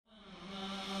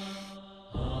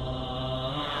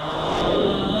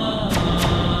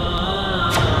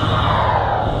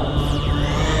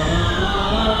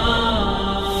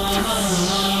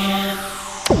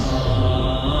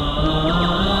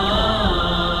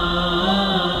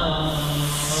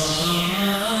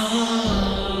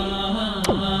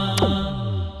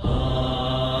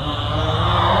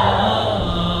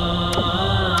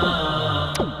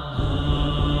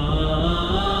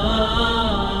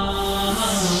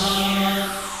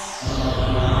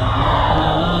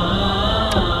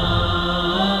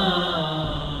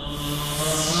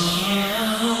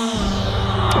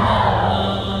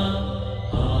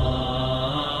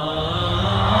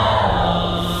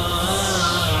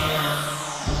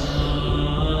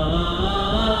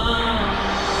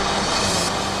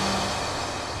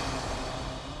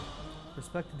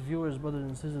brothers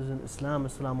and sisters in Islam,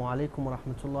 Assalamu alaikum wa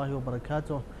rahmatullahi wa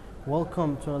barakatuh.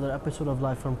 Welcome to another episode of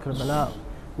Live from Karbala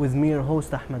with me, your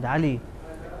host Ahmad Ali.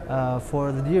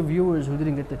 For the dear viewers who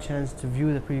didn't get the chance to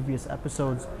view the previous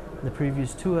episodes, the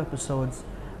previous two episodes,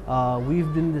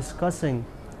 we've been discussing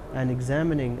and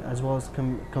examining as well as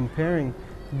comparing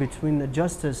between the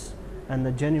justice and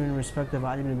the genuine respect of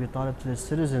Ali ibn Abi Talib to the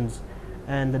citizens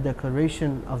and the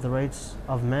Declaration of the Rights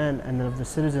of Man and of the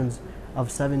Citizens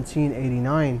of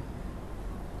 1789.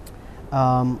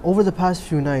 Over the past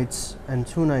few nights and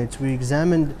two nights, we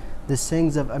examined the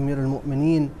sayings of Amir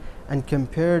al-Mu'mineen and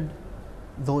compared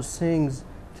those sayings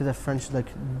to the French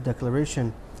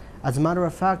Declaration. As a matter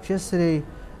of fact, yesterday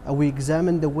we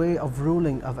examined the way of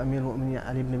ruling of Amir al-Mu'mineen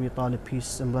Ali ibn Abi Talib,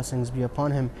 peace and blessings be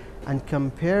upon him, and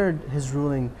compared his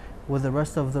ruling with the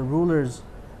rest of the rulers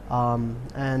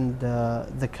and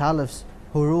the caliphs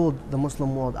who ruled the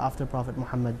Muslim world after Prophet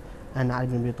Muhammad and Ali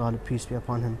ibn Abi Talib, peace be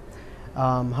upon him.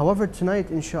 However,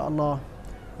 tonight, inshallah,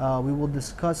 we will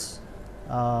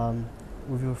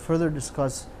further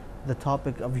discuss the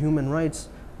topic of human rights.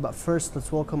 But first,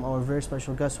 let's welcome our very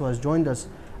special guest who has joined us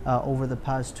over the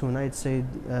past two nights, Sayyid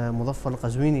Mudhaffar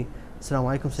Al-Qazwini.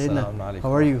 Assalamu alaikum, Sayyidina.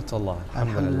 How are you?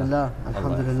 Alhamdulillah.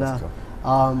 Alhamdulillah.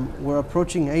 We're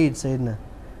approaching Eid, Sayyidina.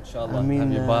 Inshallah. I mean,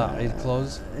 have you bought Eid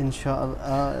clothes?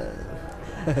 Inshallah.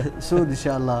 Soon,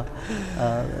 inshallah.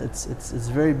 It's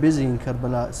very busy in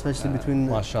Karbala, especially between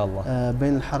Bain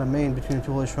al-Haramain, between the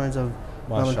two holy shrines of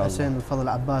Imam Hussein and Fadl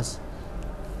Abbas.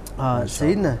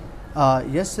 Sayyidina,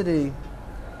 yesterday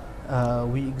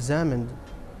we examined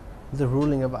the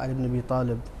ruling of Ali ibn Abi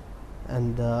Talib,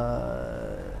 and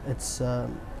it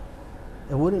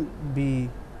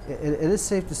is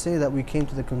safe to say that we came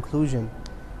to the conclusion,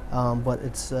 but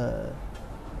it's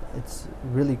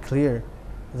really clear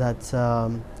that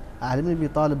Ali ibn Abi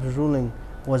Talib's ruling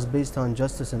was based on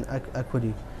justice and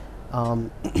equity.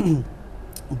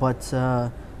 But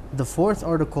the fourth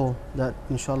article that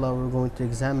inshallah we're going to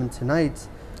examine tonight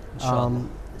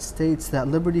states that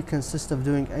liberty consists of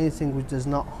doing anything which does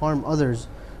not harm others.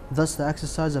 Thus the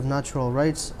exercise of natural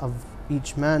rights of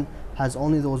each man has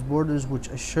only those borders which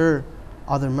assure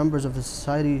other members of the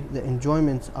society the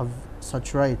enjoyment of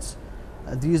such rights.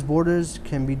 These borders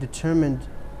can be determined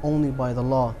only by the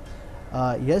law.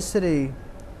 Yesterday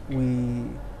we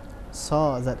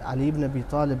saw that Ali ibn Abi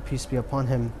Talib, peace be upon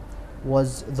him,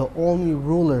 was the only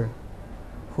ruler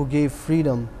who gave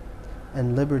freedom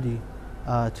and liberty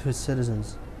to his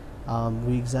citizens.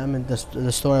 We examined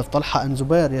the story of Talha and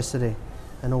Zubair yesterday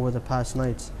and over the past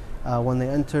nights when they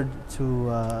entered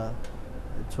to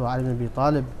Ali ibn Abi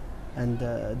Talib and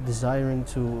desiring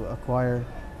to acquire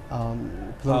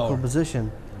political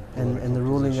position and the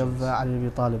ruling of Ali ibn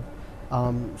Abi Talib.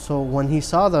 So when he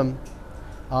saw them,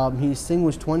 he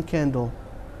extinguished one candle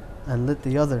and lit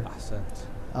the other.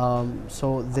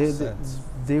 So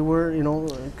they were,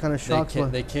 kind of shocked.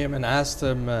 They came and asked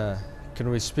him, can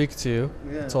we speak to you?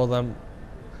 Yeah. He told them,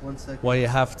 what you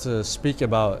have to speak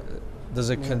about, does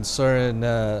it concern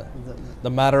the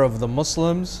matter of the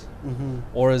Muslims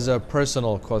or is it a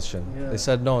personal question? They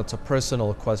said, no, it's a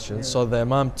personal question. So the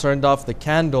Imam turned off the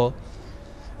candle,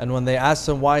 and when they asked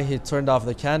him why he turned off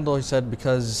the candle, he said,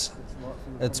 because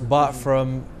it's bought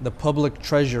from the public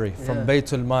treasury, from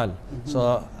Baytul Mal.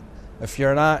 So if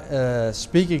you're not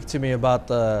speaking to me about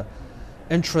the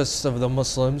interests of the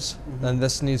Muslims, then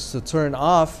this needs to turn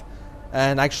off.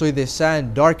 And actually they sat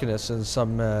in darkness in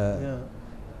some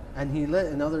and he lit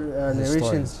another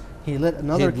narrations. He lit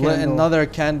another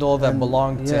candle that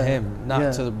belonged to him,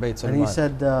 not to the Baytul Mal. And he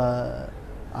said,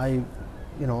 I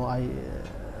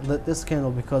lit this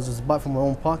candle because it's bought from my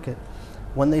own pocket.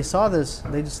 When they saw this,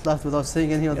 they just left without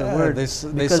saying any other word. They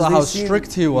saw how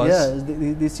strict he was. Yeah,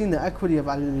 they seen the equity of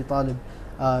Ali ibn Abi Talib,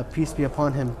 peace be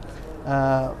upon him.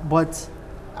 But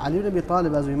Ali ibn Abi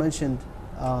Talib, as we mentioned,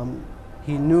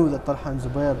 he knew that Talha and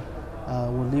Zubair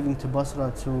were leaving to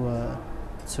Basra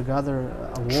to gather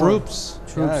a war. Troops,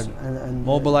 and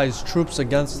mobilize troops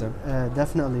against them.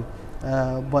 Definitely.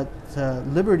 But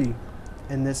liberty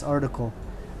in this article,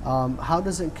 how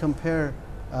does it compare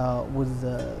with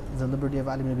the liberty of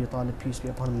Ali ibn Abi Talib, peace be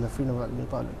upon him, and the freedom of Ali ibn Abi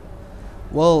Talib?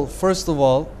 Well, first of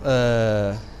all,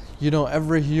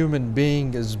 every human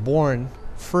being is born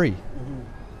free.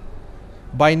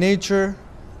 By nature,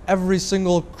 every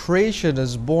single creation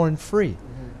is born free.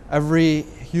 Every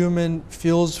human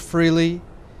feels freely,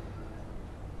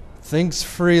 thinks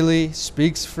freely,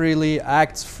 speaks freely,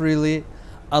 acts freely,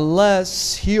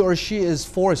 unless he or she is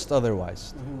forced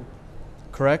otherwise.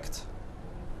 Correct?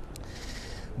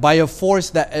 By a force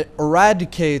that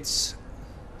eradicates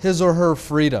his or her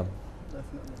freedom.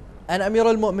 And Amir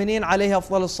al-Mu'mineen alayhi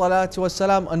afdal salatu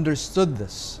wasalam understood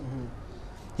this.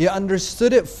 He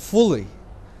understood it fully.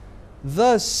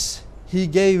 Thus, he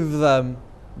gave them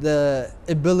the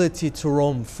ability to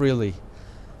roam freely.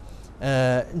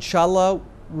 Inshallah,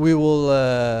 we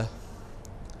will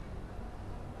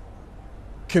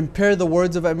compare the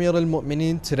words of Amir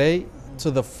al-Mu'mineen today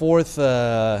to the fourth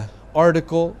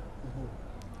article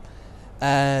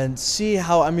and see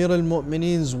how Amir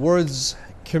al-Mu'mineen's words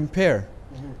compare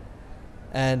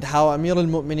and how Amir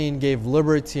al-Mu'mineen gave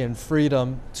liberty and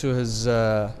freedom to his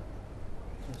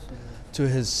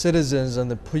citizens and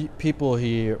the people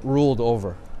he ruled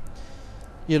over.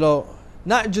 You know,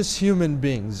 not just human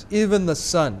beings, even the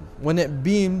sun, when it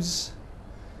beams,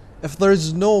 if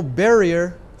there's no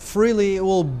barrier, freely it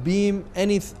will beam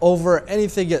over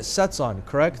anything it sets on,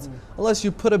 correct? Unless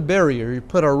you put a barrier, you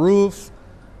put a roof,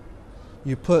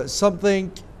 you put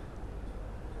something,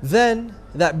 then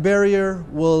that barrier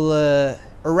will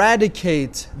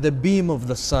eradicate the beam of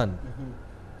the sun.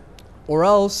 Or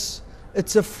else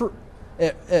it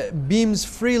beams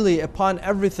freely upon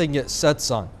everything it sets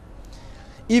on.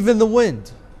 Even the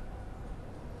wind.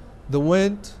 The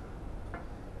wind,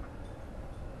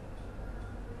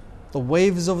 the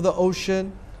waves of the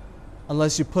ocean,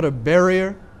 unless you put a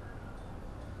barrier,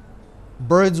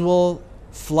 birds will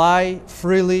fly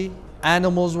freely,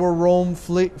 animals will roam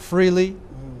freely,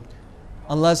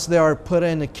 unless they are put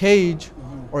in a cage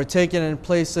or taken and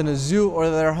placed in a zoo or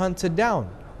they're hunted down.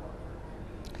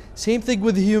 Same thing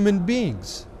with human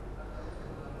beings.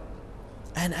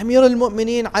 And Amir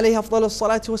al-Mu'mineen alayhi afdal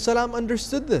salatu wasalam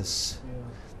understood this.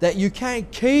 That you can't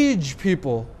cage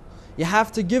people. You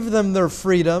have to give them their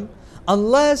freedom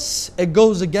unless it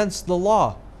goes against the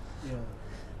law.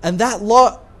 And that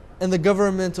law in the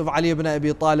government of Ali ibn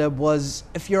Abi Talib was,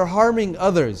 if you're harming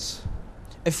others,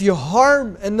 if you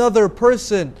harm another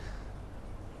person,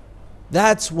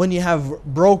 that's when you have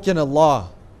broken a law.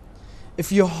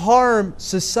 If you harm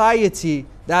society,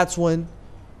 that's when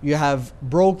you have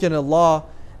broken a law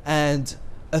and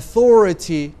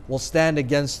authority will stand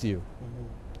against you.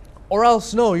 Or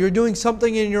else, no, you're doing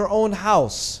something in your own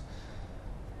house,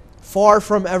 far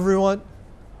from everyone,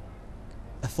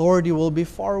 authority will be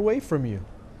far away from you.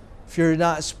 If you're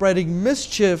not spreading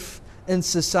mischief in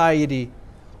society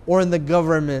or in the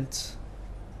government,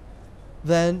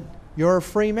 then you're a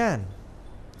free man.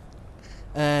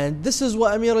 And this is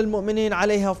what Amir al-Mu'mineen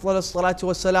alayhi afdal salatu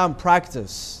wasalam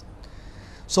practiced.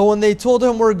 So when they told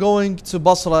him we're going to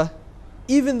Basra,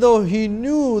 even though he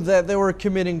knew that they were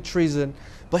committing treason,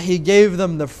 but he gave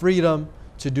them the freedom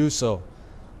to do so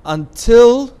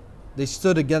until they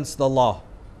stood against the law.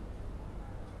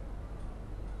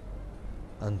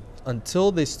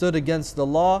 Until they stood against the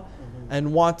law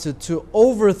and wanted to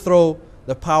overthrow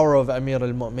the power of Amir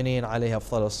al-Mu'mineen alayhi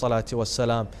afdal salatu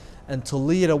wasalam and to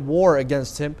lead a war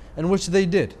against him, and which they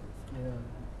did.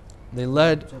 They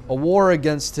led a war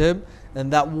against him,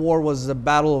 and that war was the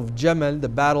Battle of Jamal, the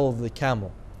Battle of the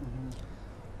Camel.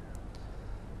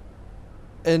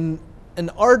 In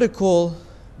an article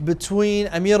between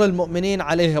Amir al-Mu'mineen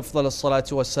alayhi afdal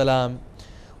salatu wasalam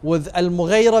with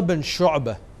al-Mughira bin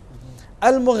Shu'bah.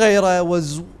 Al-Mughira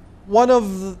was one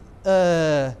of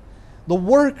the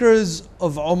workers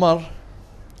of Umar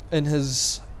in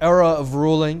his era of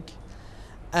ruling,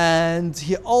 and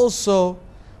he also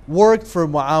worked for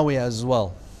Muawiyah as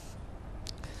well.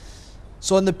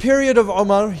 So in the period of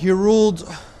Umar, he ruled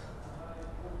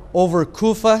over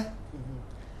Kufa,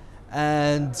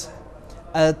 and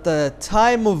at the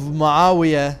time of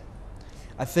Muawiyah,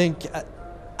 I think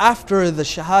after the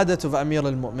shahadat of Amir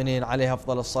al-Mu'mineen alayhi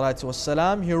afdal salatu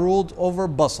wassalam, he ruled over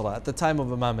Basra at the time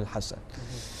of Imam al-Hassan.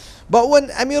 But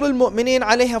when Amir al-Mu'mineen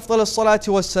alayhi afdal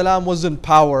salatu wassalam was in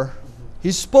power,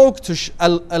 he spoke to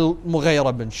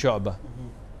al-Mughira bin Shu'bah.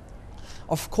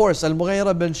 Of course,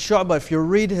 al-Mughira bin Shu'bah, if you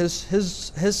read his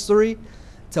history,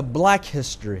 it's a black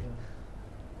history.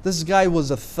 This guy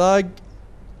was a thug,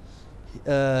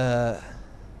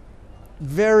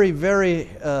 very, very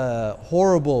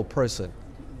horrible person.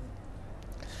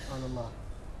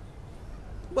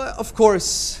 But of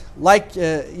course, like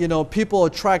people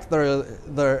attract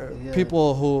their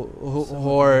people who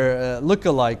are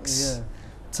lookalikes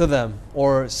to them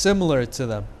or similar to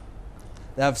them.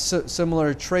 They have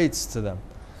similar traits to them.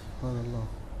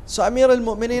 So Amir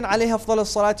al-Mu'mineen alayhi afdal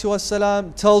salatu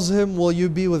wassalam tells him, will you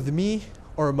be with me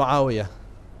or Muawiyah?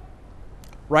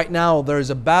 Right now there's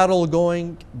a battle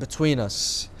going between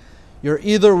us. You're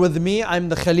either with me, I'm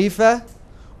the Khalifa,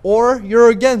 or you're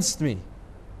against me.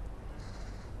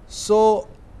 So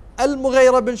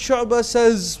al-Mughira bin Shu'bah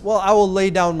says, well, I will lay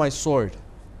down my sword.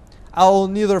 I will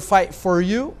neither fight for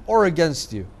you or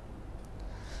against you.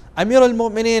 Amir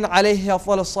al-Mu'mineen alayhi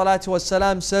afdal salatu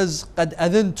wassalam says, قَدْ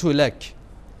أَذِنْتُ لَكَ.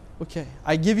 Okay,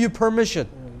 I give you permission.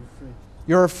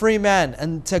 You're a free man.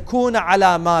 And تَكُونَ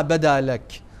عَلَى مَا بَدَى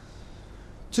لَكَ.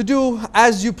 To do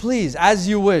as you please, as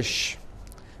you wish.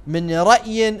 مِنْ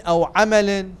رَأْيٍ أَوْ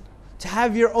عَمَلٍ. To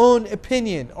have your own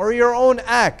opinion or your own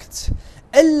act.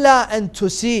 إِلَّا أَن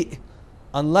تُسِيء.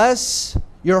 Unless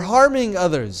you're harming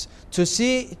others.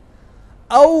 تُسِيء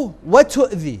أو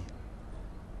وتؤذي.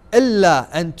 إلا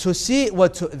أن تسيء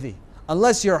وتؤذي.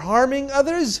 Unless you're harming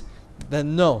others,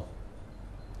 then no.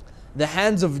 The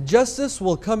hands of justice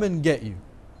will come and get you.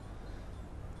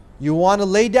 You want to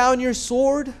lay down your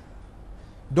sword?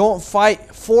 Don't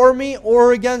fight for me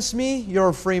or against me. You're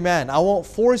a free man. I won't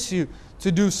force you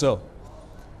to do so.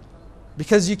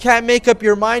 Because you can't make up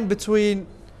your mind between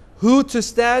who to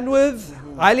stand with,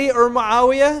 Ali or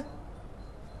Muawiyah.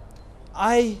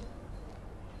 There's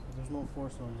no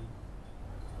force on you.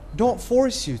 Don't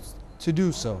force you to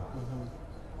do so.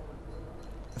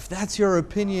 If that's your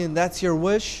opinion, that's your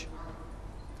wish,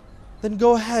 then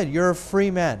go ahead. You're a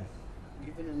free man.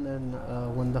 Even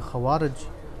when the Khawarij,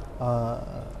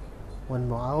 when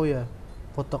Muawiyah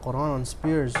put the Quran on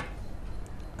spears,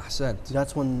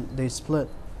 that's when they split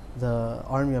the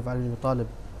army of Ali ibn Talib.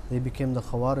 They became the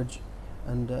Khawarij,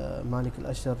 and Malik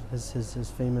al-Ashtar,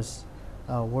 his famous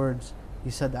words, he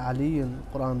said Ali in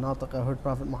Quran Natiq. I heard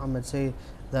Prophet Muhammad say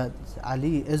that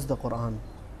Ali is the Quran.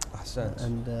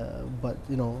 And but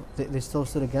you know, they still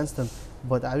stood against him.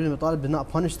 But Ali ibn Talib did not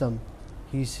punish them.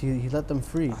 He let them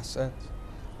free.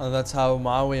 And that's how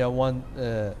Muawiyah won.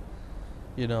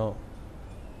 You know,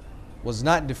 was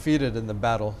not defeated in the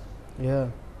battle. Yeah.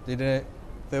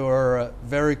 They were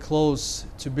very close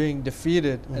to being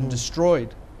defeated and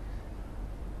destroyed.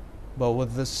 But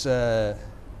with this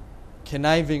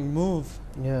conniving move,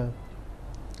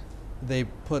 they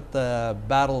put the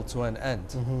battle to an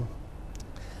end.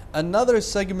 Another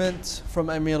segment from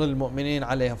Amir al-Mu'mineen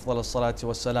alayhi afdal salatu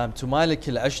wassalam to Malik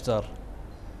al-Ashtar.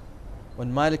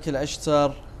 When Malik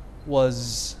al-Ashtar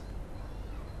was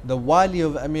the wali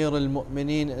of Amir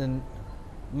al-Mu'mineen in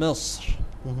Misr,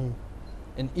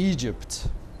 in Egypt,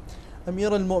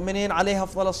 Amir al-Mu'mineen alayhi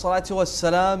afdal salatu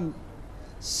wassalam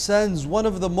sends one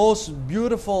of the most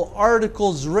beautiful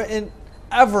articles written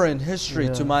ever in history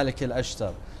to Malik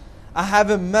al-Ashtar. I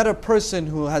haven't met a person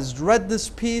who has read this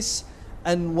piece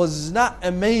and was not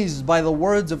amazed by the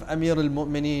words of Amir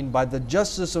al-Mu'mineen, by the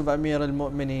justice of Amir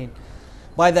al-Mu'mineen,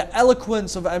 by the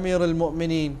eloquence of Amir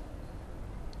al-Mu'mineen,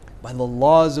 by the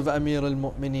laws of Amir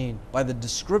al-Mu'mineen, by the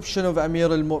description of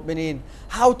Amir al-Mu'mineen,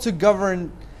 how to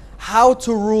govern, how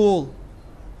to rule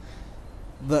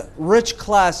the rich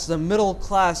class, the middle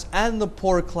class, and the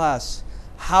poor class,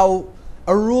 how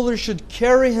a ruler should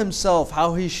carry himself,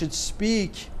 how he should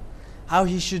speak, how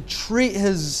he should treat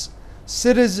his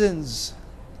citizens.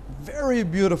 Very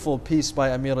beautiful piece by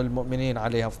Amir al-Mu'mineen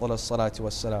alayhi afdal salatu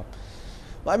wassalam.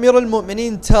 Amir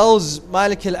al-Mu'mineen tells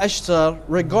Malik al-Ashtar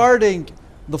regarding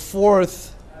the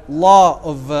fourth law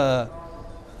of the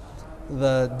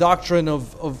doctrine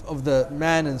of the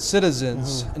man and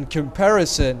citizens in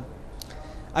comparison.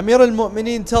 Amir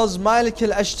al-Mu'mineen tells Malik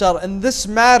al-Ashtar, in this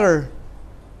matter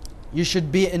you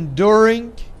should be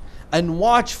enduring and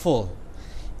watchful,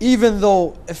 even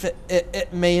though if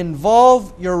it may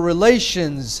involve your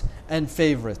relations and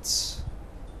favorites.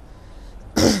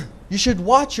 You should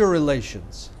watch your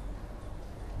relations.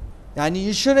 And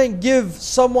you shouldn't give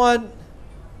someone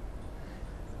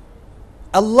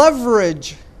a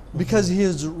leverage because he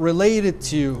is related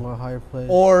to you or higher place,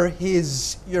 or he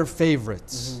is your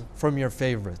favorites, from your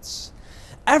favorites.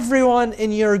 Everyone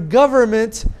in your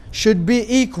government should be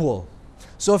equal.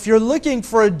 So if you're looking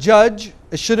for a judge,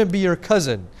 it shouldn't be your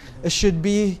cousin. It should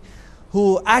be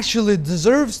who actually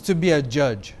deserves to be a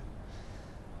judge.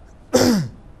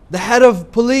 The head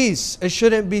of police, it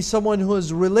shouldn't be someone who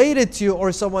is related to you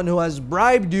or someone who has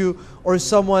bribed you or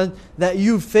someone that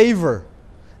you favor.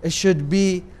 It should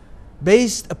be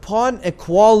based upon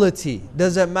equality.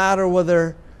 Doesn't matter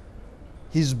whether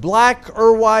he's black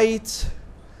or white,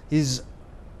 he's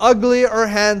ugly or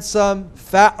handsome,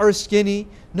 fat or skinny.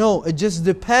 No, it just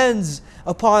depends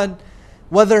upon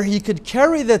whether he could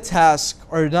carry the task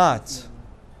or not.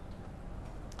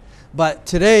 But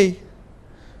today,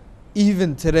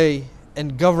 even today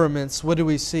in governments, what do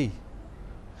we see?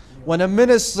 When a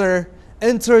minister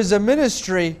enters a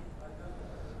ministry,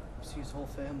 his whole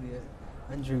family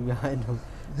entering behind him.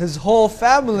 His whole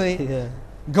family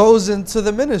goes into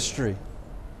the ministry.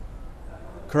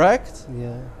 Correct?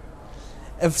 Yeah.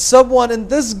 If someone in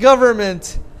this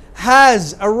government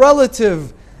has a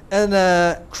relative in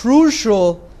a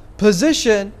crucial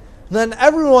position, then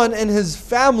everyone in his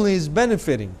family is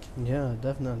benefiting. Yeah,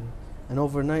 definitely. And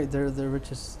overnight, they're the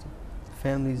richest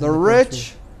families. They're in the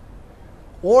rich,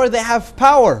 or they have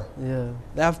power. country. Yeah,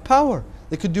 They have power.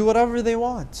 They could do whatever they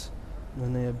want.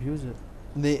 and they abuse it.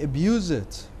 They abuse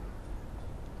it.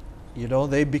 You know,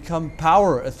 they become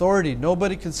power, authority.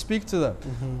 Nobody can speak to them.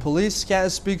 Police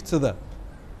can't speak to them.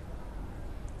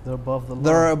 They're above the law.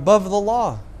 They're above the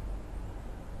law.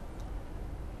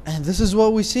 And this is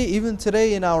what we see even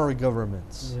today in our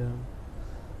governments. Yeah.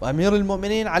 Amir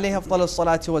al-Mu'mineen alayhi afdal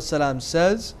as-salatu was-salam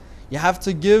says, you have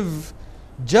to give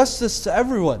justice to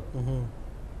everyone.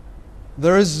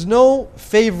 There is no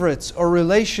favorites or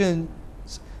relations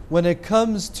when it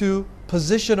comes to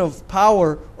position of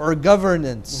power or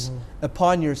governance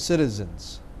upon your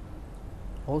citizens.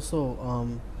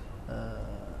 Also,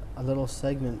 a little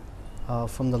segment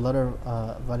from the letter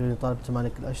of Ali ibn Talib to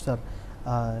Malik al-Ashtar.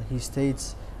 He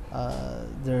states,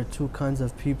 there are two kinds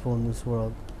of people in this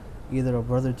world, either a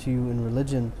brother to you in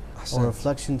religion or a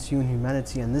reflection to you in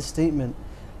humanity. And this statement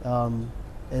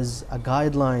is a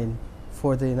guideline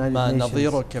for the United Nations.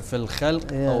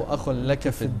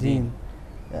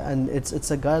 And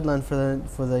it's a guideline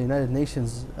for the United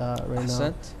Nations right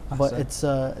now. But it's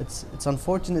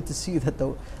unfortunate to see that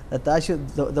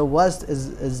the West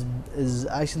is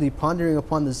actually pondering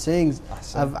upon the sayings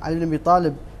of Ali ibn Abi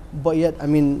Talib, but yet, I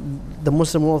mean, the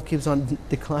Muslim world keeps on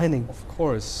declining. Of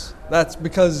course, that's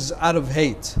because out of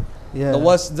hate. Yeah. The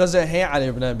West doesn't hate Ali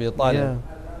ibn Abi Talib. Yeah.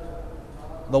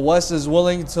 The West is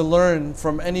willing to learn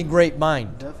from any great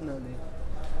mind. Definitely.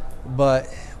 But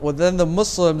within the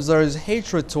Muslims, there is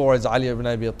hatred towards Ali ibn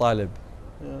Abi Talib.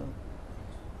 Yeah.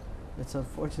 It's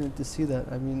unfortunate to see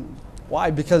that. I mean, why?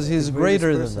 Because he's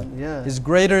greater than them. Yeah. He's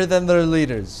greater than their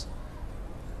leaders.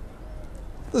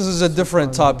 This is a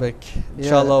different topic.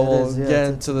 Inshallah, we'll get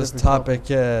into this topic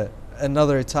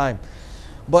another time.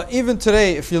 But even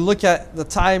today, if you look at the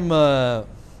time of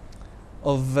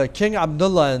King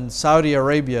Abdullah in Saudi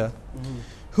Arabia,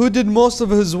 who did most of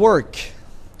his work?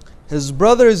 His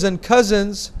brothers and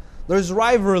cousins. There's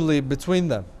rivalry between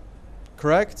them,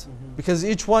 correct? Because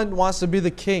each one wants to be the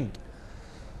king.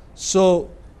 So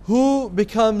who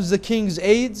becomes the king's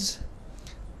aides?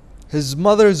 His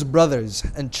mother's brothers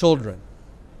and children.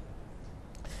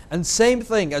 And same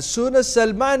thing, as soon as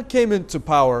Salman came into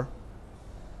power,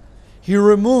 he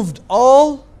removed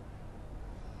all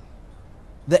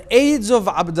the aides of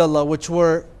Abdullah, which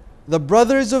were the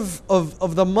brothers of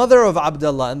the mother of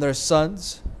Abdullah and their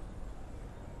sons,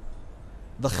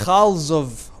 the khals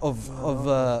of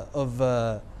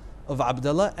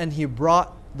Abdullah, and he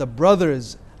brought the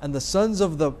brothers and the sons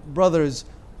of the brothers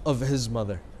of his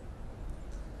mother.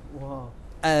 Wow.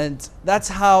 And that's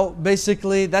how,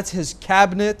 basically, that's his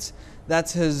cabinet,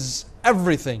 that's his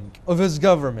everything of his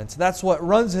government. That's what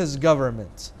runs his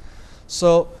government.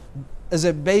 So, is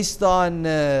it based on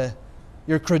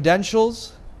your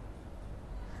credentials?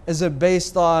 Is it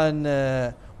based on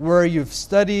where you've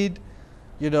studied?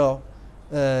 You know,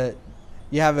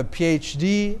 you have a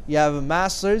PhD, you have a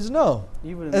master's? No.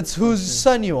 It's whose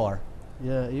son you are.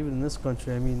 Yeah, even in this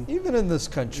country, I mean. Even in this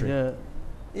country. Yeah.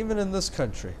 Even in this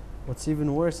country. What's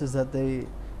even worse is that they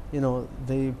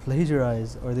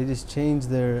plagiarize, or they just change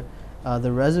their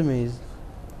resumes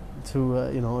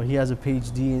to he has a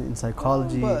PhD in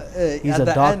psychology. He's a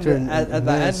doctor. At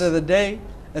the end of the day,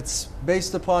 it's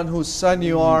based upon whose son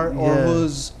you are, or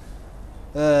who's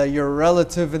your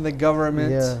relative in the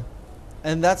government. Yeah.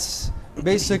 And that's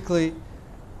basically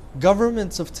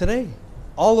governments of today,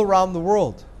 all around the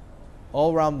world.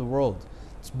 All around the world.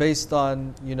 It's based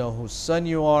on whose son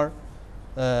you are.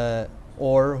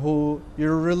 Or who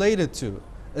you're related to.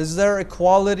 Is there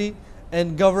equality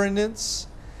in governance?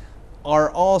 Are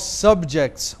all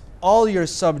subjects, all your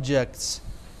subjects,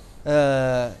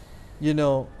 bound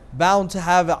to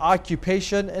have an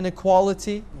occupation and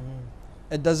equality?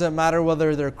 It doesn't matter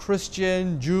whether they're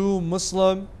Christian, Jew,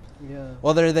 Muslim,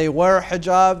 whether they wear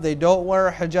hijab, they don't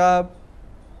wear hijab.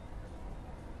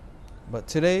 But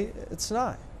today, it's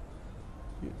not.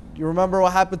 You remember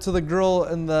what happened to the girl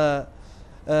in the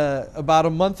about a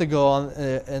month ago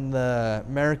in the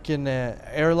American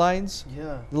Airlines?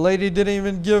 Yeah. The lady didn't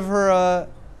even give her a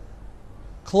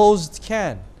closed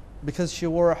can because she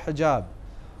wore a hijab.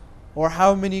 Or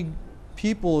how many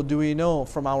people do we know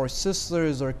from our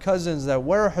sisters or cousins that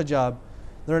wear a hijab?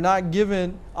 They're not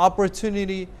given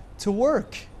opportunity to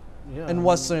work in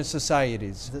Western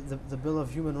societies. The Bill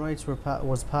of Human Rights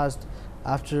was passed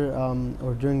after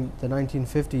or during the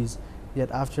 1950s,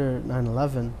 yet after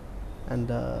 9/11.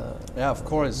 And of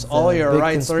course, all your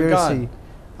rights are gone.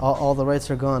 All the rights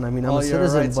are gone. I mean, I'm a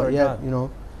citizen, but yet,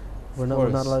 we're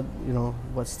not allowed,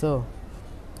 but still.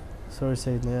 Sorry,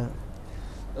 Sayyid,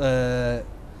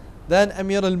 Then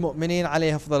Amir al-Mu'mineen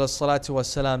alayhi salatu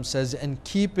wasalam says, and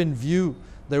keep in view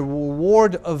the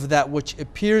reward of that which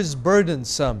appears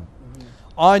burdensome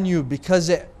on you,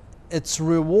 because its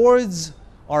rewards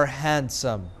are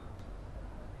handsome.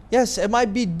 Yes, it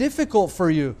might be difficult for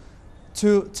you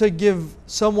to give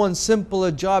someone simple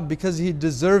a job because he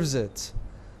deserves it.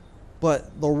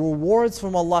 But the rewards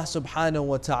from Allah subhanahu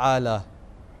wa ta'ala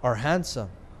are handsome.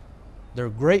 They're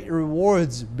great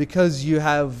rewards because you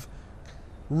have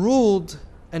ruled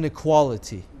an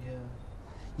equality. Yeah.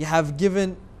 You have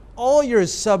given all your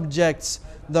subjects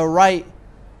the right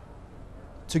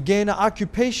to gain an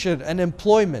occupation and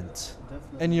employment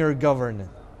in your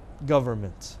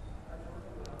government.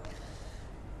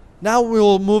 Now we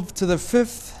will move to the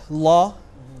fifth law.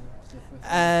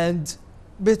 And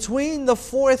between the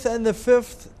fourth and the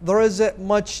fifth, there isn't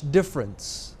much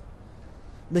difference,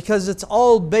 because it's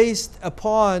all based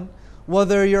upon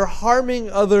whether you're harming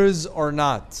others or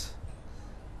not.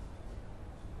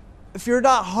 If you're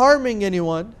not harming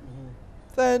anyone,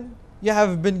 then you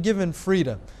have been given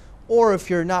freedom. Or if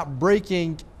you're not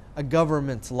breaking a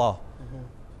government law.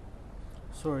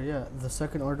 Sorry, yeah. The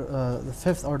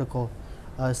fifth article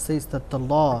states that the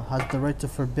law has the right to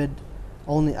forbid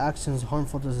only actions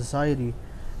harmful to society.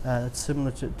 It's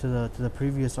similar to the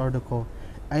previous article.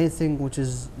 Anything which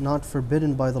is not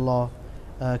forbidden by the law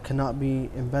cannot be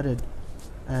embedded,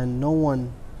 and no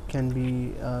one can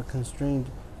be constrained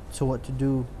to what to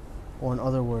do, or in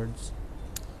other words.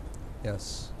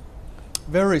 Yes.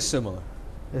 Very similar.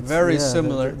 Very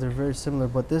similar. They're very similar,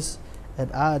 but it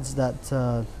adds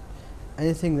that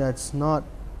anything that's not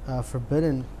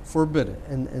forbidden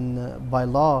by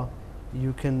law,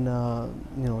 you can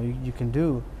you can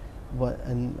do.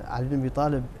 And Ali ibn Abi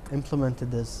Talib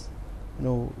implemented this,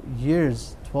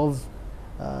 years, 12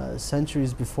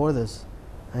 centuries before this,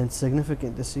 and it's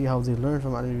significant to see how they learned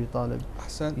from Ali ibn Abi Talib.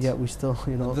 Ahsant. Yet we still,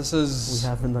 we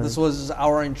haven't learned. This was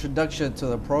our introduction to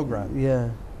the program.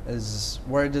 Yeah. Is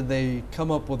where did they come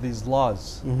up with these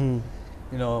laws? They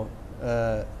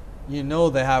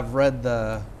have read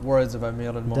the words of Amir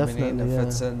al-Mu'mineen if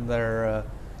it's in their,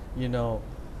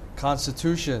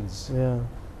 constitutions. Yeah.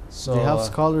 So they have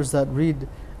scholars that read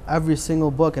every single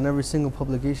book and every single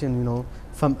publication,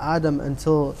 from Adam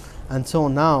until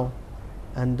now,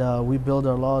 and we build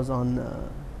our laws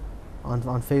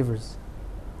on favors.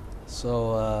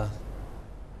 So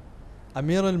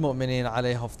Amir al-Mu'mineen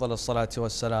alayhi afdal as-salatu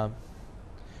was-salam,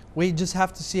 we just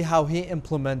have to see how he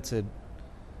implemented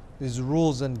these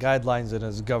rules and guidelines in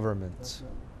his government.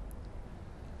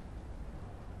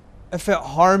 If it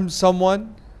harms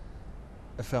someone,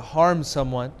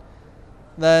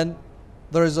 then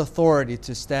there is authority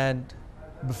to stand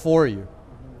before you.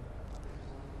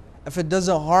 If it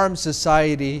doesn't harm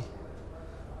society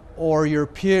or your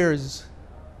peers,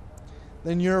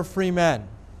 then you're a free man.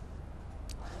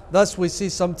 Thus we see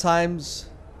sometimes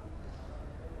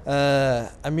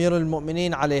Amir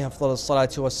al-Mu'mineen alayhi afdal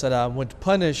as-salatu was-salam would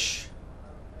punish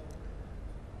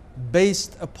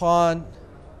based upon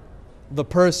the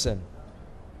person.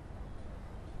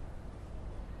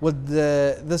 Would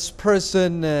this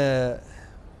person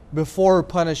before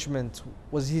punishment,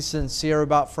 was he sincere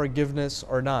about forgiveness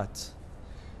or not?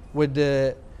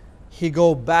 Would he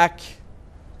go back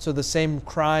to the same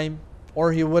crime,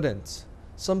 or he wouldn't?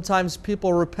 Sometimes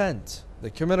people repent. They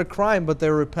commit a crime, but they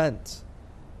repent.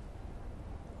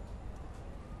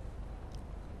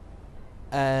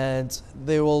 And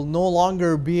they will no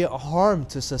longer be a harm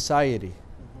to society.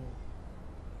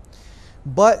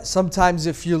 But sometimes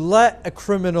if you let a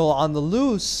criminal on the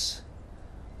loose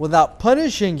without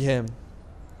punishing him,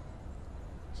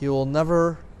 he will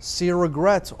never see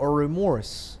regret or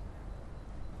remorse.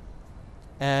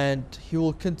 And he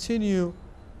will continue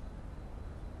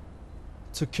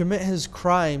to commit his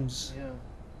crimes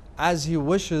as he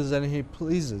wishes and he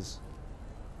pleases.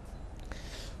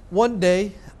 One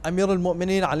day, Amir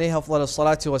al-Mu'mineen alayhi afdal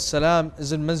as-salatu was-salam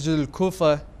is in Masjid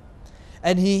al-Kufa,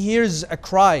 and he hears a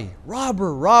cry,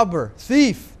 robber, robber,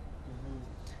 thief.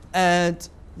 And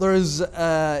there's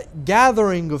a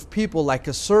gathering of people, like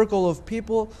a circle of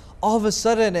people. All of a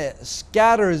sudden it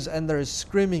scatters and they're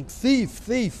screaming, thief,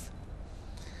 thief.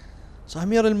 So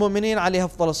Amir al-Mu'mineen alayhi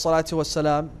afdal as-salatu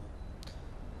was-salam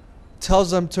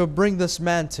tells them to bring this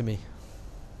man to me.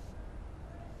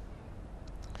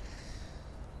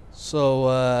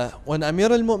 So when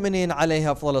Amir al-Mu'mineen alayhi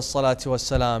afdal as-salatu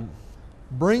was-salam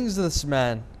brings this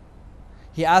man,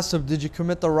 he asks him, did you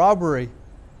commit the robbery?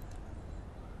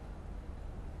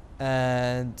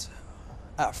 And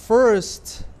at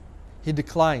first he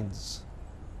declines.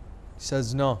 He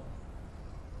says no.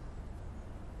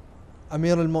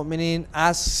 Amir al-Mu'mineen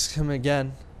asks him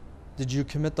again, did you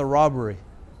commit the robbery?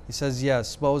 He says,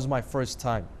 yes. What was my first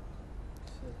time?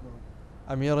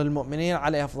 Amir al-Mu'mineen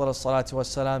alayhi afdal salatu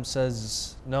wassalam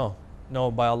says, no,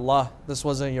 by Allah, this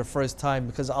wasn't your first time,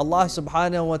 because Allah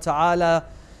subhanahu wa ta'ala,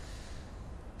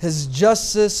 His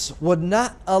justice would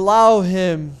not allow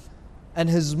him, and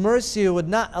His mercy would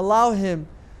not allow him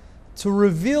to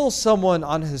reveal someone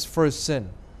on his first sin.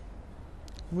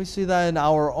 We see that in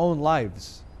our own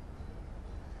lives.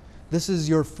 This is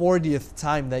your 40th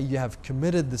time that you have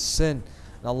committed the sin,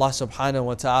 and Allah subhanahu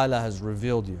wa ta'ala has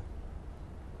revealed you.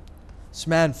 This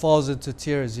man falls into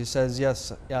tears. He says,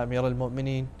 yes, Ya Amir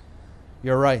al-Mu'mineen,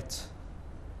 you're right.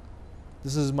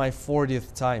 This is my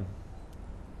 40th time.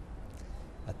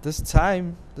 At this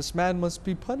time, this man must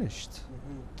be punished.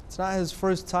 It's not his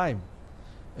first time.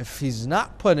 If he's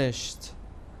not punished,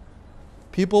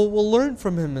 people will learn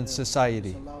from him in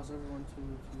society.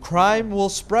 Crime will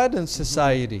spread in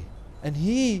society, and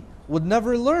he would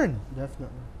never learn.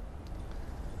 Definitely.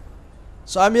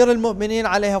 So Amir al-Mu'mineen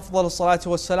alayhi afdal salatu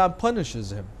wassalam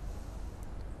punishes him.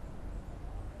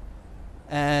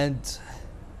 And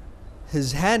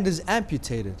his hand is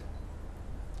amputated.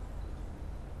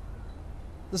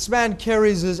 This man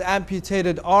carries his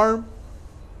amputated arm,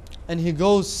 and he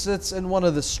goes, sits in one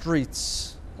of the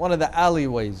streets, one of the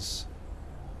alleyways.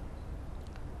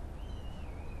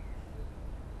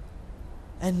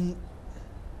 And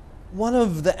one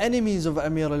of the enemies of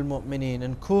Amir al-Mu'mineen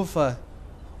in Kufa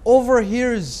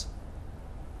overhears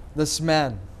this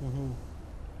man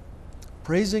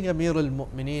praising Amir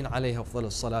al-Mu'mineen alayhi afdal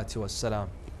salatu wassalam.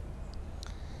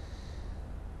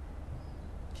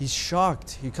 He's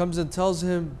shocked. He comes and tells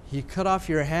him, he cut off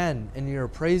your hand and you're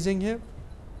praising him?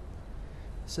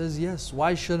 He says, yes,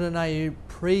 why shouldn't I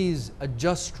praise a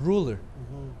just ruler?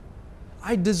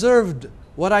 I deserved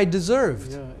what I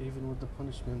deserved. Yeah, even with the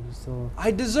punishment, he still...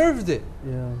 I deserved it.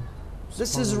 Yeah.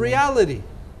 This is reality.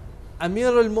 Amir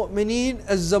al-Mu'mineen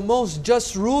is the most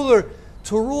just ruler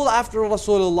to rule after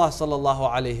Rasulullah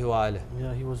sallallahu alayhi wa alayhi.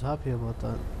 Yeah, he was happy about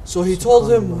that. So he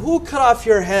told him, who cut off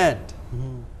your hand?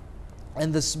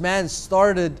 And this man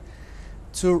started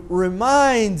to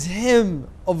remind him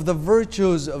of the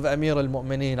virtues of Amir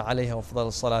al-Mu'mineen alayhi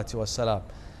afdal salatu wassalam.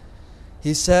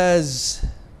 He says,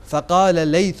 فَقَالَ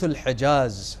لَيْثُ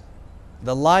الْحِجَازِ,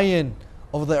 the lion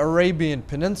of the Arabian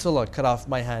Peninsula cut off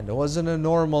my hand. It wasn't a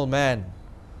normal man.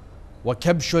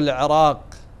 وَكَبْشُ الْعِرَاقِ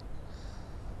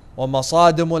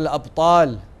وَمَصَادِمُ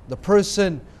الْأَبْطَالِ, the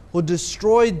person who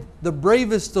destroyed the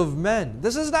bravest of men.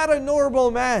 This is not a normal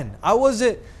man. I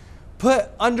wasn't put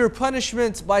under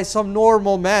punishment by some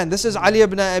normal man. This is Ali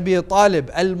ibn Abi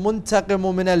Talib,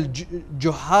 al-Muntaqimu min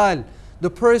al-Juhal, the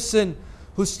person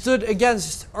who stood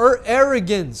against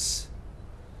arrogance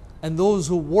and those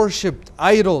who worshipped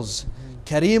idols.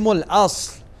 Karimul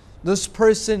Asl, this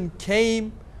person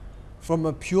came from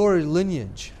a pure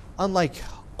lineage, unlike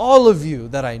all of you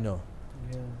that I know.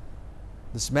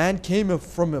 This man came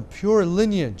from a pure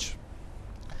lineage.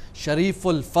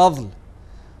 Shariful Fadl,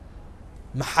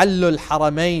 Mahallul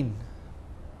Haramain,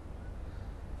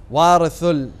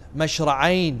 Warithul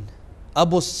Mashra'ain,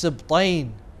 Abu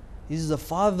Sibtain. He's the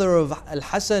father of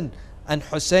Al-Hasan and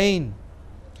Hussein.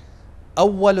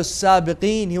 Awwal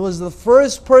al-Sabiqeen. He was the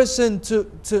first person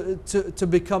to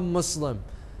become Muslim.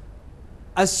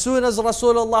 As soon as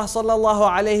Rasulullah sallallahu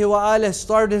alayhi wa alayhi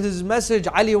started his message,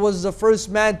 Ali was the first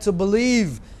man to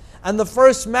believe and the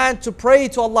first man to pray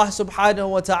to Allah subhanahu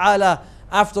wa ta'ala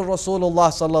after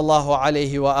Rasulullah sallallahu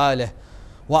alayhi wa alayhi.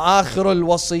 Wa akhirul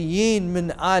wasiyyin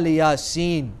min Ali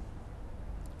Yasin.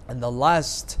 And the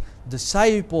last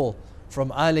disciple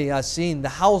from Ali Yasin, the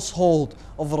household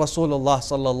of Rasulullah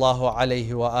sallallahu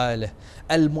alayhi wa alayhi.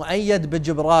 Al-Mu'ayyad bi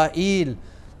Jibra'il,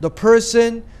 the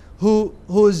person who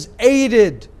is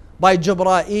aided by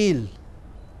Jibra'il.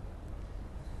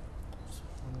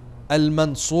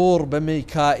 Al-Mansur bi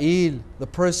Mikail, the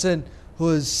person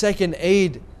whose second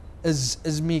aid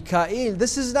is Mikail.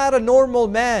 This is not a normal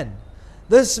man.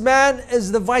 This man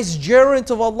is the vicegerent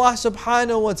of Allah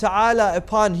subhanahu wa ta'ala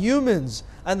upon humans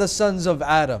and the sons of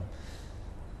Adam.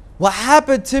 What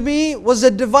happened to me was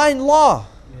a divine law,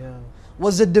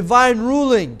 was a divine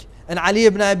ruling. And Ali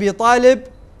ibn Abi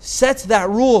Talib set that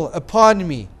rule upon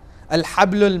me.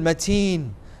 Al-Habl al-Mateen,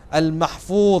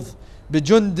 al-Mahfuz,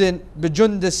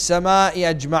 بجند السماء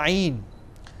أجمعين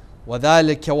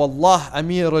وذلك والله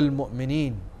أمير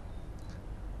المؤمنين.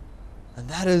 And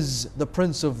that is the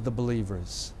prince of the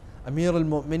believers. Amir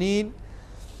al-Mu'mineen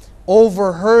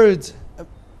overheard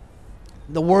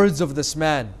the words of this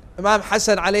man. Imam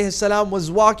Hassan alayhi salam was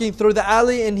walking through the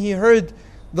alley and he heard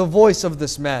the voice of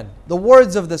this man, the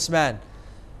words of this man.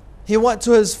 He went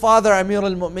to his father, Amir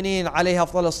al-Mu'mineen alayhi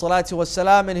afdal as-salatu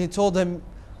was-salam, and he told him,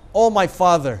 "Oh my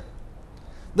father,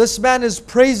 this man is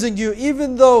praising you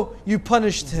even though you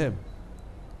punished him.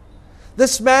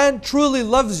 This man truly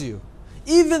loves you.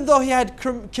 Even though he had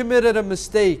committed a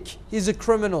mistake, he's a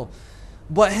criminal,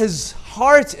 but his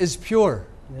heart is pure.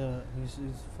 Yeah, he's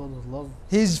filled with love.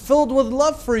 He's filled with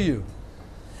love for you.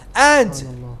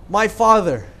 And my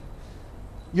father,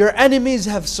 your enemies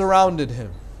have surrounded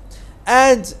him.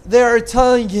 And they are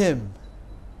telling him,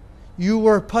 you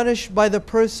were punished by the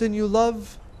person you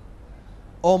love?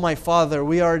 Oh my father,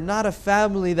 we are not a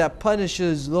family that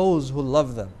punishes those who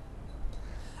love them."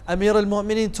 Amir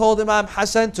al-Mu'mineen told Imam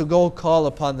Hassan to go call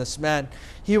upon this man.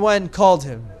 He went and called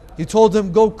him. He told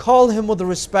him, go call him with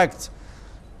respect.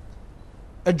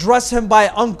 Address him by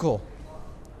uncle.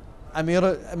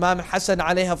 Imam Hassan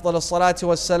alayhi afdal as-salatu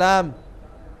was-salam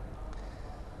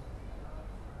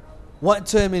went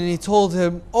to him and he told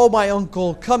him, "Oh my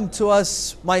uncle, come to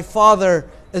us. My father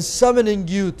is summoning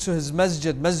you to his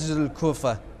masjid, Masjid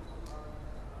al-Kufa."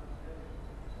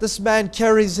 This man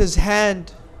carries his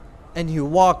hand and he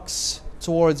walks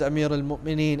towards Amir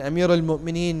al-Mu'mineen. Amir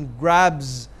al-Mu'mineen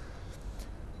grabs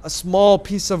a small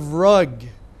piece of rug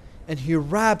and he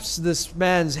wraps this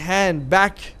man's hand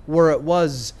back where it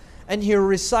was, and he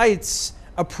recites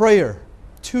a prayer,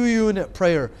 2-unit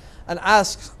prayer, and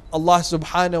asks Allah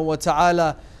subhanahu wa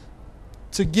ta'ala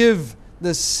to give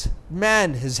this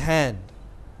man his hand.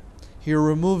 He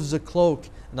removes the cloak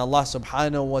and Allah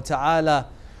subhanahu wa ta'ala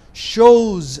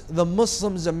shows the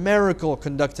Muslims a miracle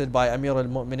conducted by Amir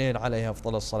al-Mu'mineen alayhi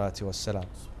afdal as-salatu was-salam.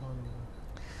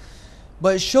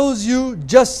 But it shows you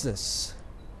justice.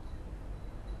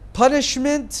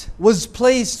 Punishment was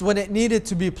placed when it needed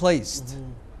to be placed.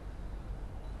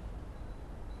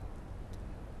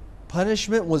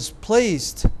 Punishment was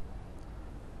placed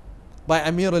by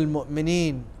Amir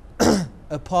al-Mu'mineen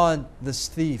upon this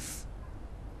thief.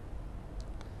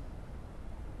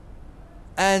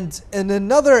 And in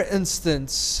another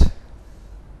instance,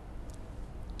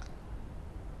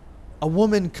 a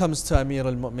woman comes to Amir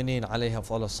al-Mu'mineen alayhi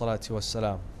afdal as-salatu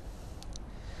was-salam.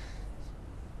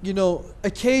 You know,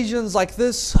 occasions like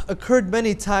this occurred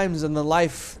many times in the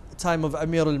lifetime of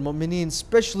Amir al-Mu'mineen,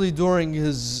 especially during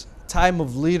his time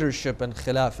of leadership and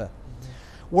khilafah,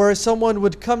 where someone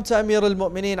would come to Amir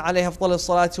al-Mu'mineen alayhi afdal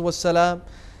as-salatu was-salam,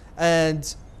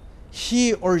 and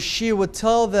he or she would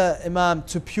tell the Imam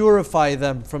to purify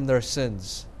them from their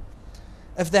sins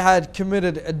if they had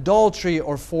committed adultery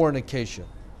or fornication.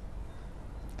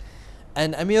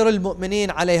 And Amir al-Mu'mineen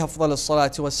alayhi afdal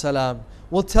as-salatu was-salam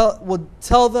would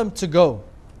tell them to go.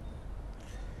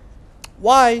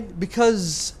 Why?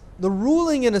 Because the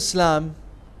ruling in Islam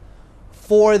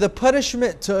for the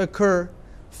punishment to occur,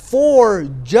 4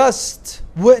 just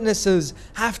witnesses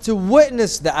have to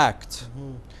witness the act.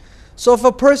 So if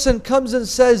a person comes and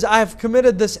says, I have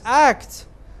committed this act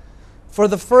for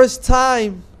the first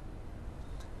time,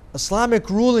 Islamic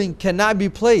ruling cannot be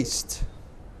placed.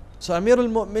 So Amir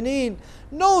al-Mu'mineen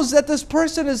knows that this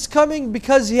person is coming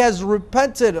because he has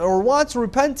repented or wants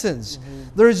repentance.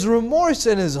 There is remorse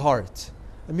in his heart.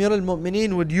 Amir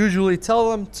al-Mu'mineen would usually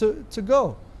tell them to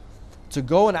go. To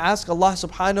go and ask Allah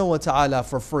subhanahu wa ta'ala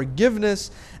for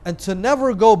forgiveness and to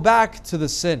never go back to the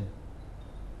sin.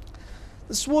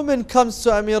 This woman comes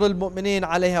to Amir al-Mu'mineen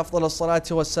alayhi afdal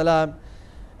as-salatu was-salam,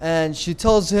 and she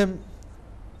tells him,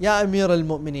 Ya Amir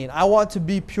al-Mu'mineen, I want to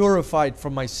be purified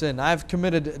from my sin. I have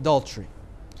committed adultery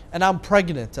and I'm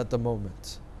pregnant at the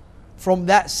moment from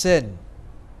that sin.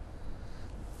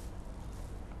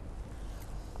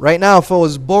 Right now, if it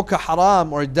was Boko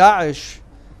Haram or Daesh,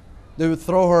 they would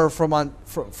throw her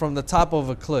from the top of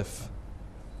a cliff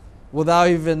without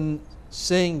even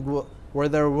saying were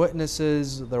there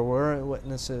witnesses, there weren't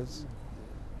witnesses.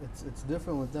 It's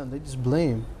different with them. They just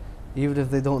blame, even if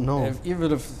they don't know.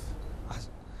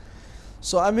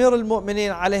 So Amir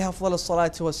al-Mu'mineen alayhi afdal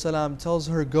as-salatu was-salam tells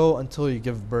her, go until you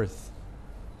give birth.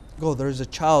 Go, there's a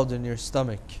child in your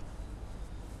stomach.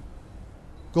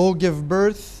 Go give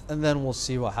birth and then we'll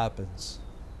see what happens.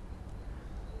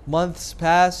 Months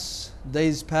pass,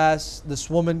 days pass. This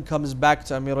woman comes back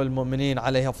to Amir al-Mu'mineen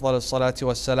alayhi afdal as-salatu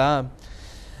was-salam,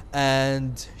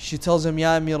 and she tells him,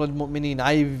 Ya Amir al-Mu'mineen,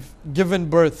 I've given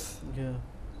birth.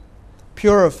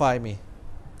 Purify me.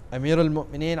 Amir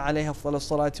al-Mu'mineen alayhi afdal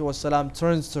as-salatu was-salam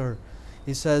turns to her.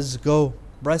 He says, go,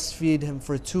 breastfeed him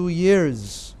for 2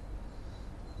 years.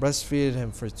 Breastfeed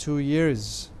him for 2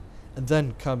 years. And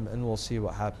then come and we'll see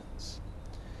what happens.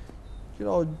 You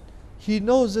know, he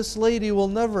knows this lady will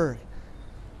never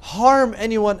harm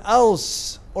anyone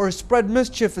else or spread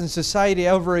mischief in society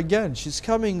ever again. She's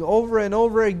coming over and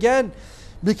over again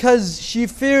because she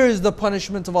fears the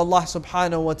punishment of Allah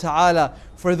subhanahu wa ta'ala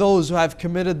for those who have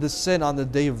committed the sin on the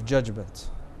Day of Judgment.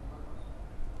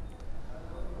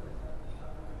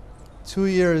 2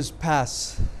 years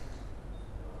pass.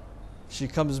 She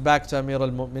comes back to Amir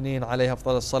al-Mu'mineen alayhi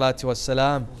afdal salatu was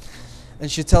salam,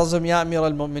 and she tells him, Ya Amir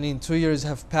al-Mu'mineen, 2 years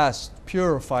have passed,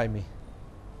 purify me.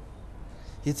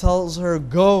 He tells her,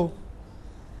 go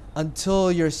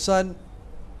until your son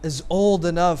is old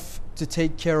enough to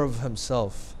take care of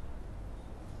himself.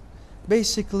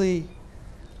 Basically,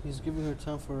 he's giving her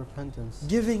time for repentance.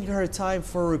 Giving her time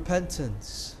for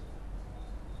repentance.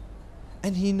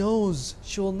 And he knows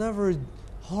she will never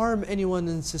harm anyone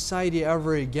in society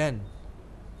ever again.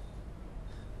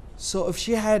 So if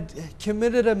she had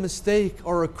committed a mistake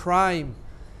or a crime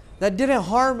that didn't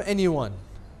harm anyone,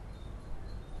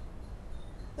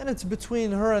 then it's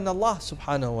between her and Allah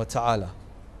subhanahu wa ta'ala.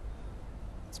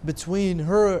 It's between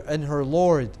her and her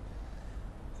Lord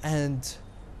and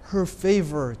her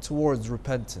favor towards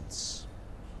repentance.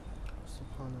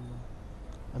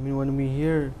 SubhanAllah. I mean, when we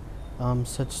hear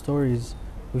such stories,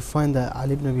 we find that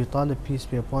Ali ibn Abi Talib, peace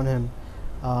be upon him,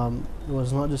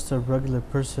 was not just a regular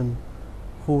person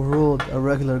who ruled a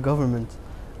regular government.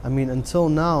 I mean, until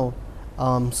now,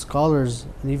 scholars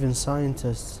and even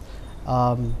scientists,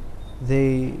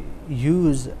 they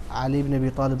use Ali ibn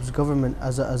Abi Talib's government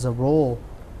as a role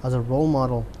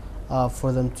model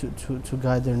for them to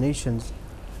guide their nations.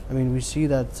 I mean, we see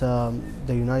that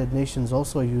the United Nations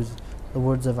also used the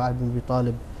words of Ali ibn Abi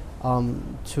Talib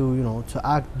to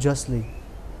act justly.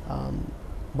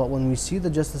 But when we see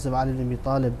the justice of Ali ibn Abi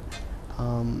Talib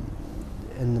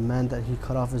in the man that he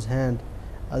cut off his hand,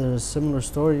 there's a similar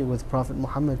story with Prophet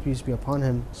Muhammad, peace be upon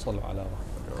him.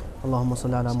 Allahumma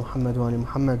salli ala Muhammad wa ali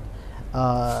Muhammad.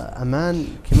 A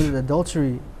man committed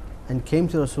adultery and came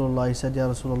to Rasulullah. He said, Ya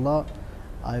Rasulullah,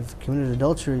 I've committed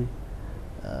adultery.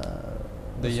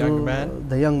 The young man?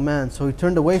 The young man. So he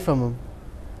turned away from him.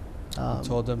 He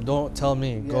told him, don't tell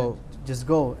me, go. Just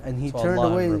go. And he turned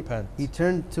Allah away. And repent. He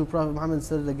turned to Prophet Muhammad and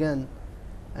said it again.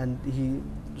 And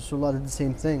Rasulullah did the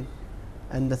same thing.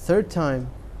 And the third time,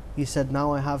 he said,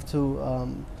 now I have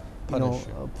to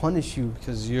punish you.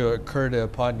 Because you occurred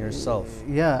upon yourself.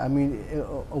 Yeah, I mean, it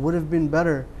would have been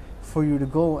better for you to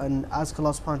go and ask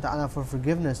Allah subhanahu wa ta'ala for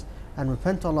forgiveness and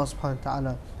repent to Allah subhanahu wa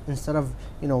ta'ala instead of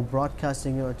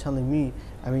broadcasting it or telling me.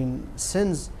 I mean,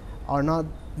 sins are not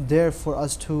there for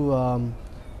us to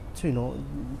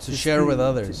share with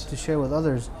others. To share with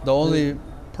others. The only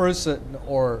person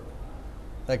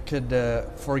that could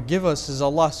forgive us is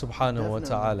Allah subhanahu wa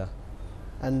ta'ala.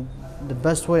 And the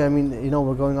best way, I mean,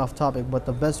 we're going off topic, but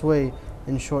the best way,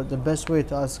 in short, the best way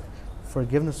to ask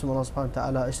forgiveness from Allah subhanahu wa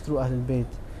ta'ala is through Ahlul Bayt.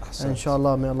 And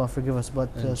inshallah, may Allah forgive us. But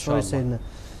sorry, Sayyidina.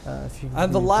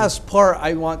 And the last part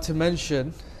I want to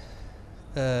mention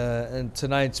in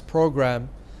tonight's program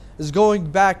is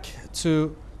going back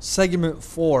to segment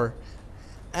 4,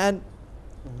 and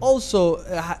also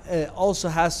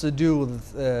has to do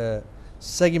with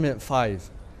segment 5.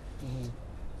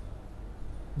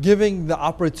 Giving the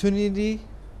opportunity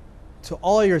to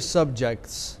all your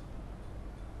subjects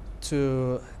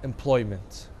to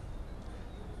employment.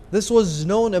 This was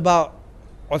known about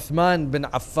Uthman bin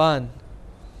Affan,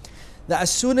 that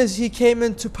as soon as he came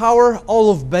into power,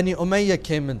 all of Bani Umayyah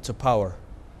came into power.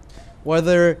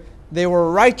 Whether they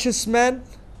were righteous men,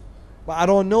 but I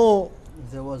don't know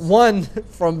there was one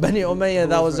from Bani Umayyah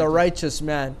that was a righteous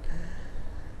man.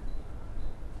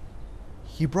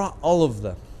 He brought all of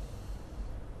them,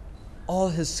 all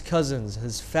his cousins,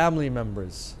 his family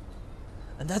members.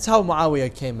 And that's how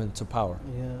Muawiyah came into power.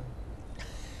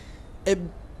 Yeah.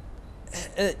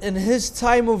 In his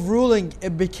time of ruling,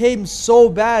 it became so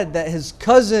bad that his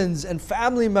cousins and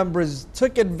family members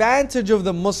took advantage of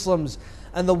the Muslims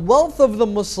and the wealth of the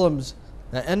Muslims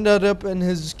that ended up in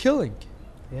his killing.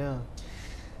 Yeah.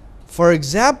 For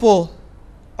example,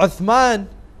 Uthman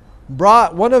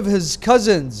brought one of his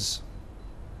cousins.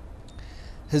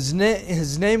 His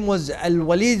name was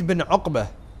Al-Walid bin Uqba.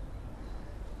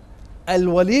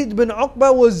 Al-Walid bin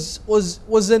Uqba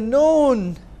was a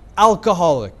known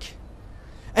alcoholic.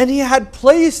 And he had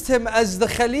placed him as the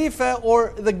Khalifa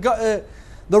or the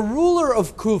ruler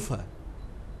of Kufa.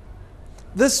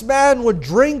 This man would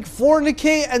drink,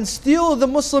 fornicate, and steal the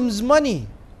Muslims' money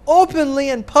openly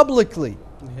and publicly.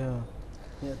 Yeah.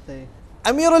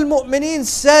 Amir al-Mu'mineen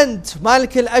sent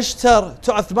Malik al-Ashtar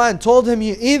to Uthman, told him,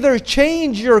 you either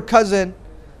change your cousin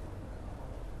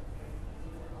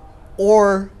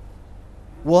or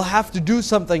we'll have to do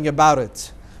something about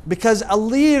it. Because a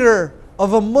leader of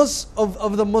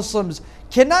the Muslims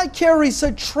cannot carry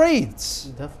such traits.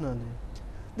 Definitely.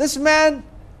 This man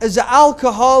is an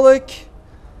alcoholic,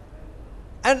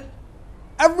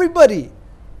 everybody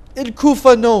in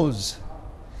Kufa knows.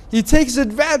 He takes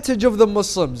advantage of the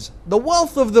Muslims, the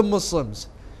wealth of the Muslims.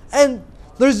 And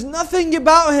there's nothing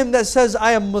about him that says,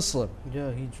 I am Muslim.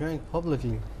 Yeah, he drank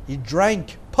publicly. He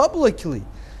drank publicly.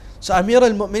 So Amir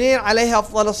al-Mu'mineen alayhi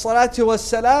afdal as-salatu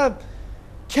was-salam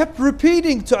kept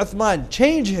repeating to Uthman,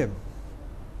 change him.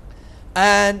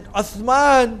 And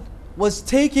Uthman was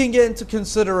taking it into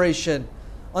consideration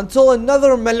until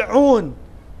another mal'oon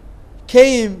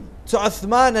came to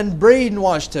Uthman and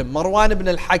brainwashed him, Marwan ibn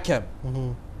al-Hakam.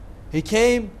 He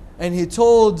came and he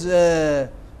told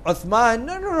Uthman,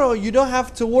 no, you don't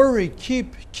have to worry,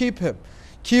 keep him.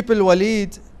 Keep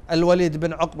Al-Walid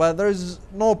bin Uqba, there's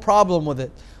no problem with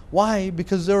it. Why?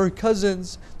 Because they were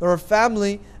cousins, they were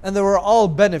family, and they were all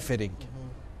benefiting.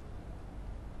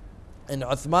 And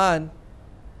Uthman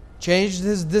changed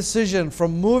his decision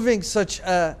from moving such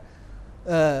a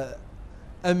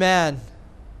man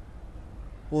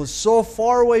who was so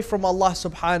far away from Allah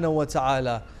subhanahu wa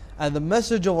ta'ala and the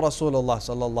message of Rasulullah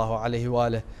sallallahu alayhi wa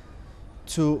alayhi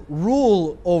to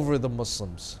rule over the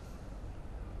Muslims.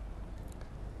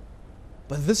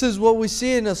 But this is what we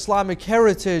see in Islamic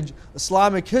heritage,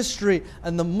 Islamic history,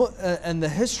 and the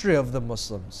history of the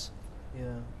Muslims.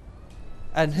 Yeah.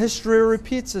 And history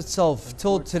repeats itself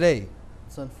till today.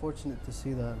 It's unfortunate to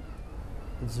see that.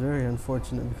 It's very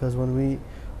unfortunate because when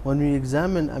we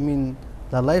examine, I mean,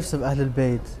 the lives of Ahlul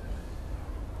Bayt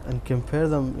and compare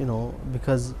them, you know,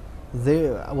 because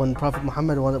when Prophet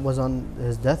Muhammad was on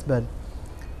his deathbed,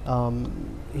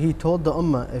 he told the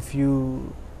Ummah, if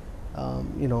you,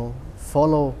 you know,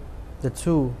 follow the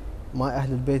two, my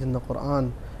Ahlul Bayt in the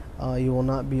Quran, you will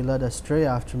not be led astray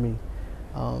after me.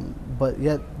 But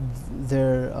yet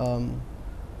their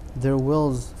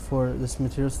wills for this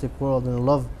materialistic world and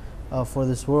love for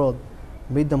this world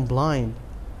made them blind.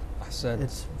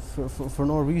 It's for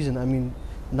no reason. I mean,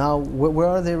 now where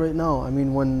are they right now? I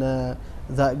mean, when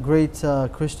that great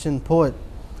Christian poet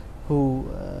who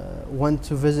went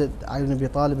to visit Ali ibn Abi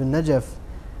Talib in Najaf,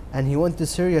 and he went to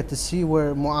Syria to see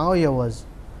where Muawiyah was,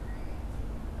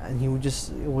 and it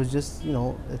was just, you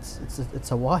know,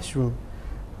 it's a washroom.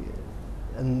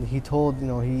 And he told, you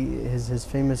know, his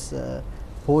famous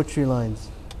poetry lines.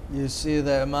 You see,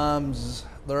 the Imams,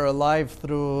 they're alive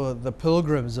through the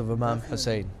pilgrims of Imam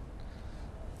Hussein,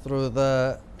 through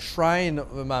the shrine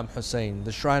of Imam Hussein,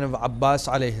 the shrine of Abbas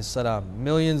alayhi salam.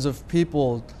 Millions of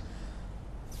people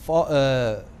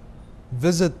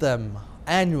visit them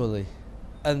annually.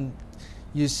 And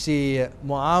you see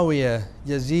Muawiyah,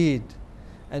 Yazid,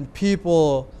 and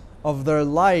people of their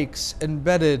likes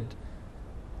embedded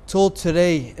till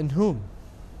today in whom?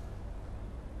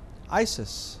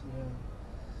 ISIS. Yeah.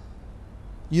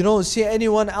 You don't see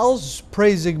anyone else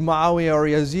praising Muawiyah or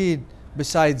Yazid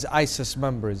besides ISIS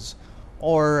members,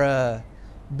 or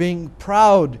being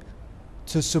proud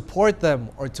to support them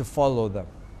or to follow them.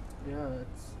 Yeah,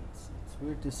 it's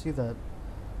weird to see that.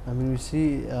 I mean, we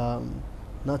see,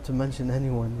 not to mention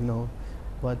anyone, you know,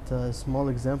 but small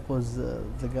example is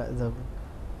the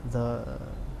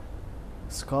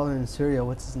scholar in Syria,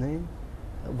 what's his name?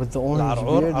 With the orange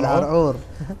beard, Al-Ar'ur.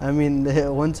 I mean,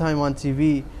 one time on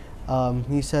TV,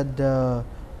 he said,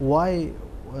 why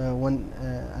when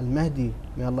Al-Mahdi,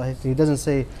 may Allah hasten, he doesn't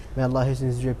say may Allah hasten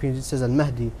his reappearance, he says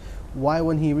Al-Mahdi, why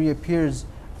when he reappears,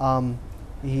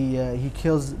 he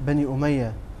kills Bani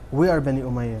Umayyah? We are Bani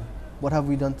Umayyah. What have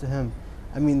we done to him?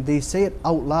 I mean, they say it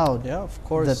out loud, yeah, of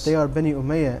course, that they are Bani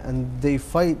Umayyah, and they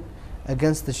fight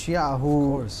against the Shi'a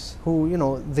who you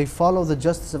know, they follow the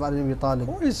justice of Ali ibn Abi Talib.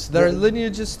 Of course, their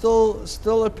lineage is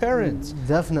still apparent.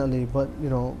 Definitely, but you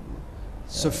know,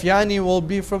 Sufyani will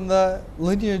be from the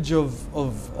lineage of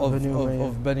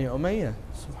Bani Umayyah.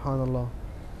 Subhanallah.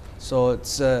 So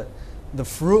it's the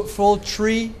fruitful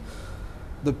tree,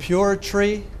 the pure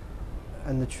tree,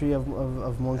 and the tree of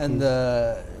monkeys, and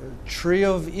the tree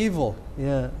of evil.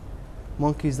 Yeah,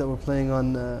 monkeys that were playing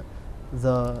on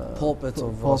the pulpit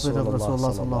of Rasulullah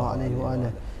sallallahu alayhi wa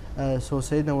alayhi. So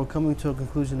Sayyidina, we're coming to a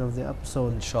conclusion of the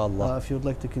episode. Inshallah. If you would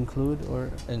like to conclude, or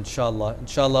Inshallah.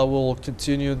 Inshallah, we'll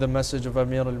continue the message of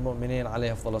Amir al-Mu'mineen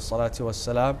alayhi afdal as-salatu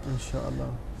was-salam.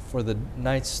 Inshallah. For the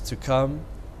nights to come.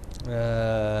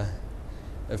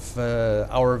 If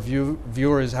our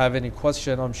viewers have any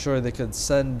question, I'm sure they could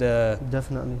send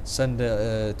definitely send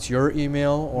to your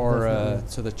email or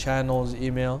to the channel's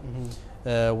email.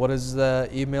 What is the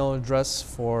email address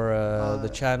for the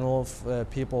channel if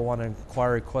people want to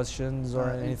inquire questions or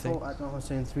anything? Info at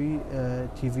Hussein3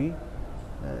 TV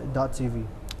 .tv.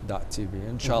 .tv.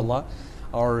 Inshallah.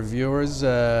 Our viewers,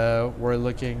 we're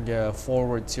looking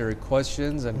forward to your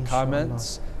questions and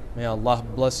comments. May Allah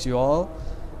bless you all,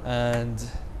 and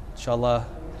inshallah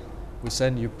We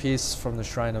send you peace from the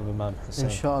shrine of Imam Hussein.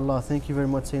 Inshallah. Thank you very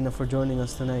much, Sayyidina, for joining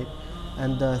us tonight.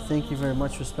 And thank you very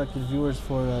much, respected viewers,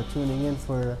 for tuning in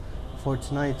for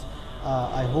tonight.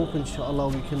 I hope, inshallah,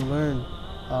 we can learn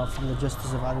from the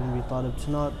justice of Ali ibn Abi Talib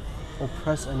to not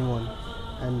oppress anyone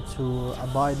and to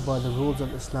abide by the rules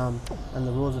of Islam and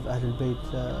the rules of Ahlul Bayt,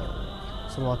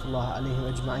 salawatullah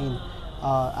alayhim ajma'een.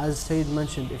 As Sayyid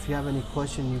mentioned, if you have any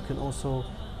question, you can also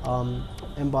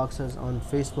inbox us on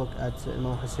Facebook at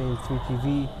Imam Hussein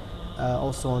 3TV,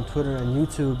 also on Twitter and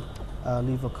YouTube.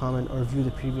 Leave a comment or view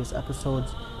the previous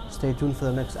episodes. Stay tuned for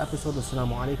the next episode.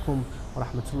 Assalamu alaikum wa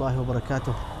rahmatullahi wa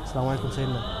barakatuh. Assalamu alaikum,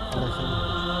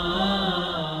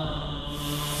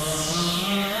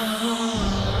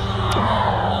 Sayyidina.